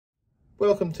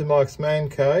Welcome to Mike's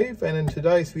Man Cave, and in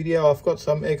today's video I've got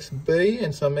some XB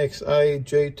and some XA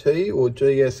GT or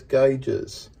GS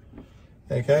gauges.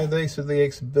 Okay, these are the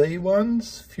XB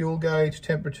ones, fuel gauge,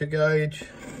 temperature gauge,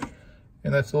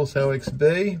 and that's also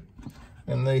XB,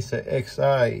 and these are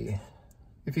XA.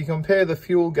 If you compare the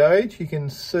fuel gauge, you can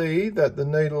see that the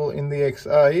needle in the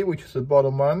XA, which is the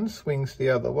bottom one, swings the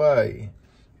other way.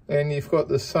 And you've got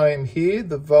the same here,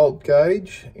 the volt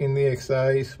gauge in the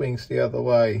XA swings the other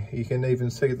way. You can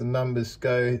even see the numbers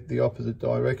go the opposite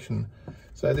direction.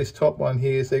 So this top one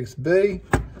here is XB,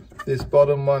 this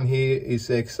bottom one here is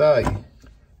XA.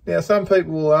 Now some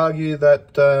people will argue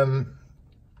that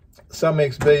some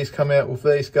XBs come out with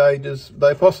these gauges.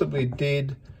 They possibly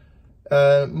did.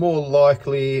 More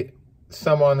likely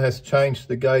someone has changed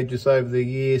the gauges over the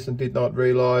years and did not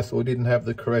realise or didn't have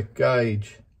the correct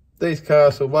gauge. These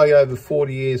cars are way over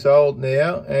 40 years old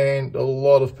now, and a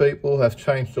lot of people have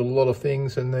changed a lot of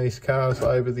things in these cars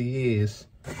over the years.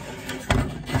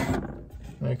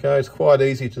 Okay, it's quite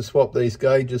easy to swap these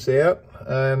gauges out.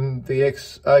 The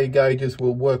XA gauges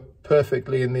will work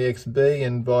perfectly in the XB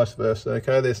and vice versa.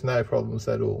 Okay, there's no problems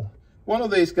at all. One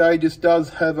of these gauges does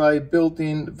have a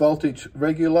built-in voltage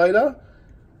regulator,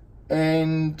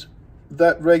 and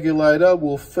that regulator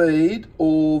will feed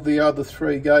all the other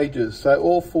three gauges. So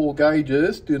all four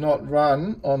gauges do not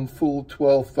run on full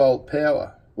 12 volt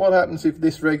power. What happens if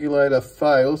this regulator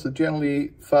fails? It generally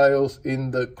fails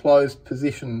in the closed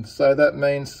position. So that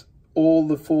means all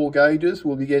the four gauges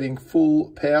will be getting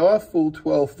full power, full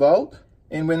 12 volt.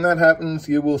 And when that happens,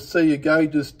 you will see your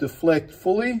gauges deflect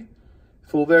fully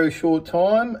for a very short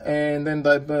time, and then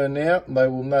they burn out and they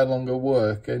will no longer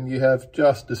work, and you have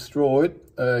just destroyed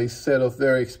a set of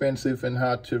very expensive and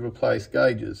hard to replace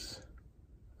gauges.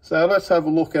 So let's have a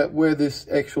look at where this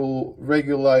actual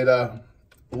regulator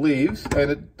lives,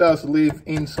 and it does live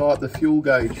inside the fuel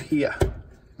gauge here.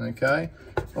 Okay,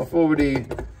 I've already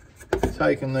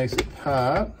taken these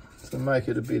apart to make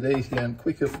it a bit easier and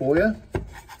quicker for you.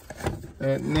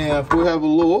 And now if we have a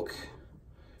look,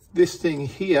 this thing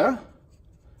here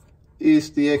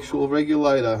is the actual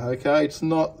regulator. Okay, it's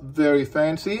not very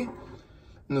fancy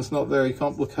and it's not very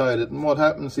complicated, and what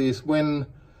happens is when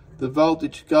the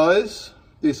voltage goes,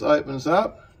 this opens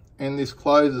up and this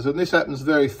closes, and this happens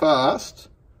very fast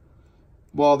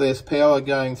while there's power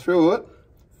going through it,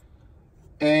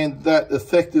 and that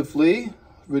effectively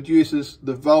reduces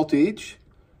the voltage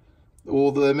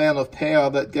or the amount of power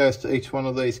that goes to each one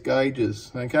of these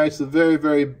gauges. Okay, it's a very,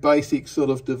 very basic sort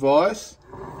of device,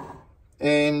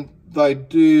 and they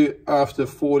do, after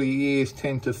 40 years,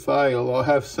 tend to fail. I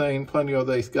have seen plenty of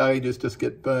these gauges just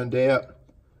get burned out.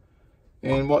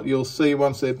 And what you'll see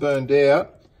once they're burned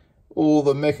out, all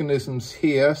the mechanisms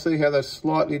here, see how that's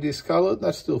slightly discoloured?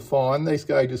 That's still fine. These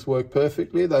gauges work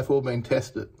perfectly. They've all been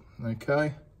tested,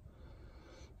 okay?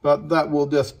 But that will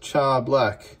just char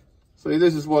black. See,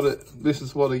 this is what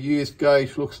a used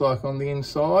gauge looks like on the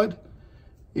inside.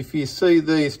 If you see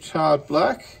these charred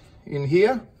black in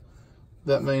here,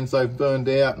 that means they've burned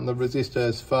out and the resistor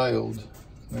has failed.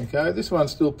 Okay, this one's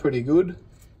still pretty good.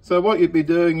 So what you'd be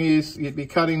doing is you'd be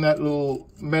cutting that little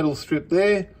metal strip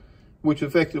there, which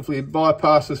effectively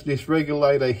bypasses this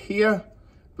regulator here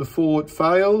before it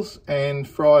fails and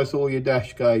fries all your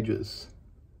dash gauges.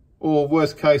 Or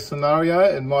worst case scenario,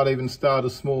 it might even start a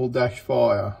small dash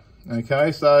fire.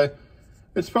 Okay, so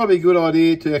it's probably a good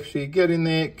idea to actually get in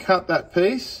there, cut that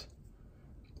piece,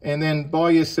 and then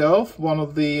buy yourself one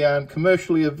of the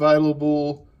commercially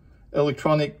available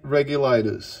electronic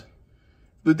regulators.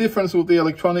 The difference with the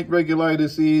electronic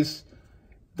regulators is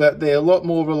that they're a lot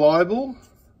more reliable.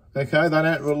 Okay, they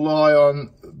don't rely on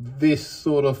this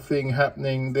sort of thing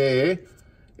happening there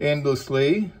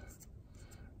endlessly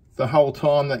the whole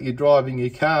time that you're driving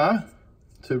your car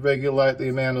to regulate the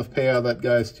amount of power that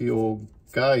goes to your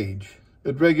gauge.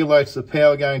 It regulates the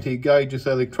power going to your gauges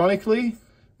electronically.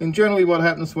 And generally what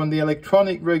happens when the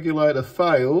electronic regulator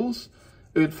fails,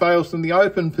 it fails in the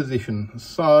open position.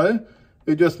 So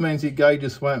it just means your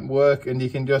gauges won't work, and you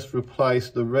can just replace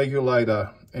the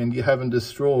regulator and you haven't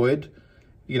destroyed,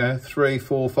 you know, $300,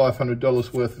 $400,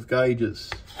 $500 worth of gauges.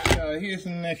 So here's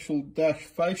an actual dash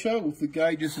fascia with the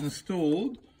gauges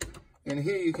installed. And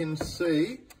here you can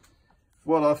see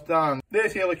what I've done.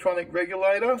 There's the electronic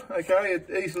regulator. Okay, it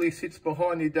easily sits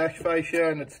behind your dash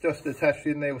fascia and it's just attached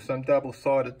in there with some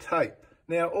double-sided tape.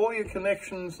 Now all your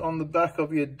connections on the back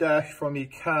of your dash from your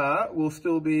car will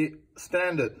still be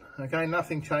standard. Okay,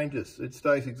 nothing changes. It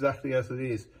stays exactly as it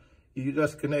is. You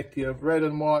just connect your red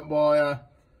and white wire,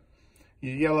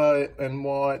 your yellow and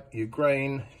white, your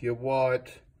green, your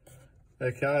white,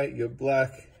 okay, your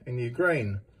black and your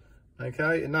green.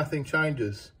 Okay, and nothing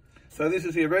changes. So this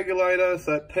is your regulator,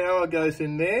 so power goes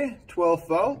in there, 12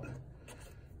 volt.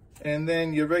 And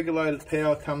then your regulated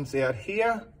power comes out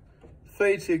here,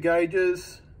 feeds your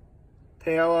gauges,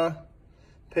 power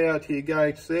to your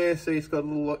gauge there. See, it's got a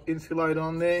little insulator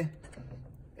on there,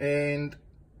 and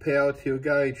power to your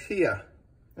gauge here.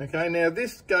 Okay, now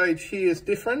this gauge here is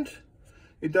different.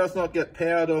 It does not get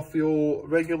powered off your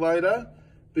regulator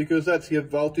because that's your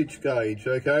voltage gauge.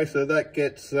 Okay, so that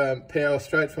gets power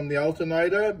straight from the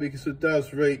alternator because it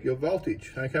does read your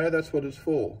voltage. Okay, that's what it's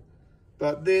for.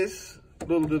 But this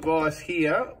little device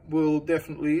here will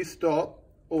definitely stop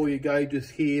all your gauges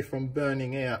here from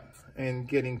burning out and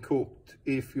getting cooked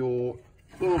if your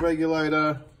little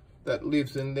regulator that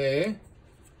lives in there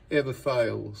ever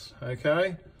fails.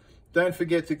 Okay, don't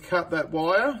forget to cut that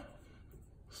wire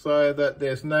so that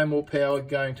there's no more power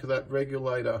going to that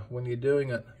regulator when you're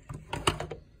doing it.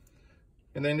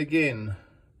 And then again,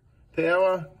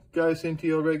 power goes into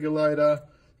your regulator,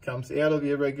 comes out of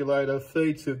your regulator,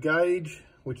 feeds your gauge,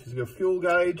 which is your fuel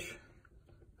gauge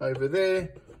over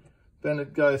there. Then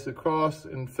it goes across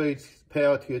and feeds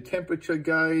power to your temperature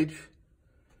gauge.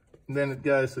 And then it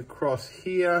goes across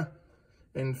here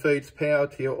and feeds power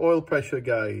to your oil pressure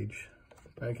gauge.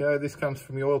 Okay, this comes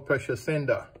from your oil pressure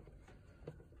sender.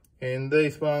 And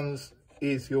these ones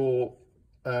is your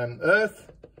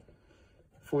earth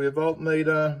for your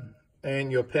voltmeter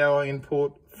and your power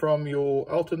input from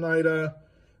your alternator,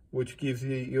 which gives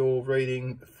you your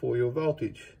reading for your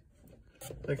voltage.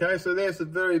 Okay, so there's a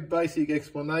very basic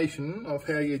explanation of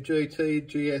how your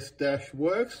GT/GS dash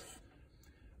works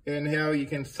and how you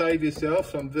can save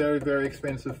yourself some very, very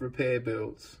expensive repair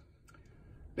bills.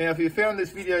 Now, if you found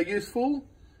this video useful,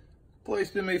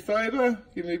 please do me a favour,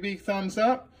 give me a big thumbs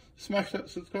up, smash that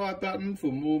subscribe button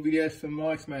for more videos from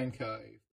Mike's Man Cave.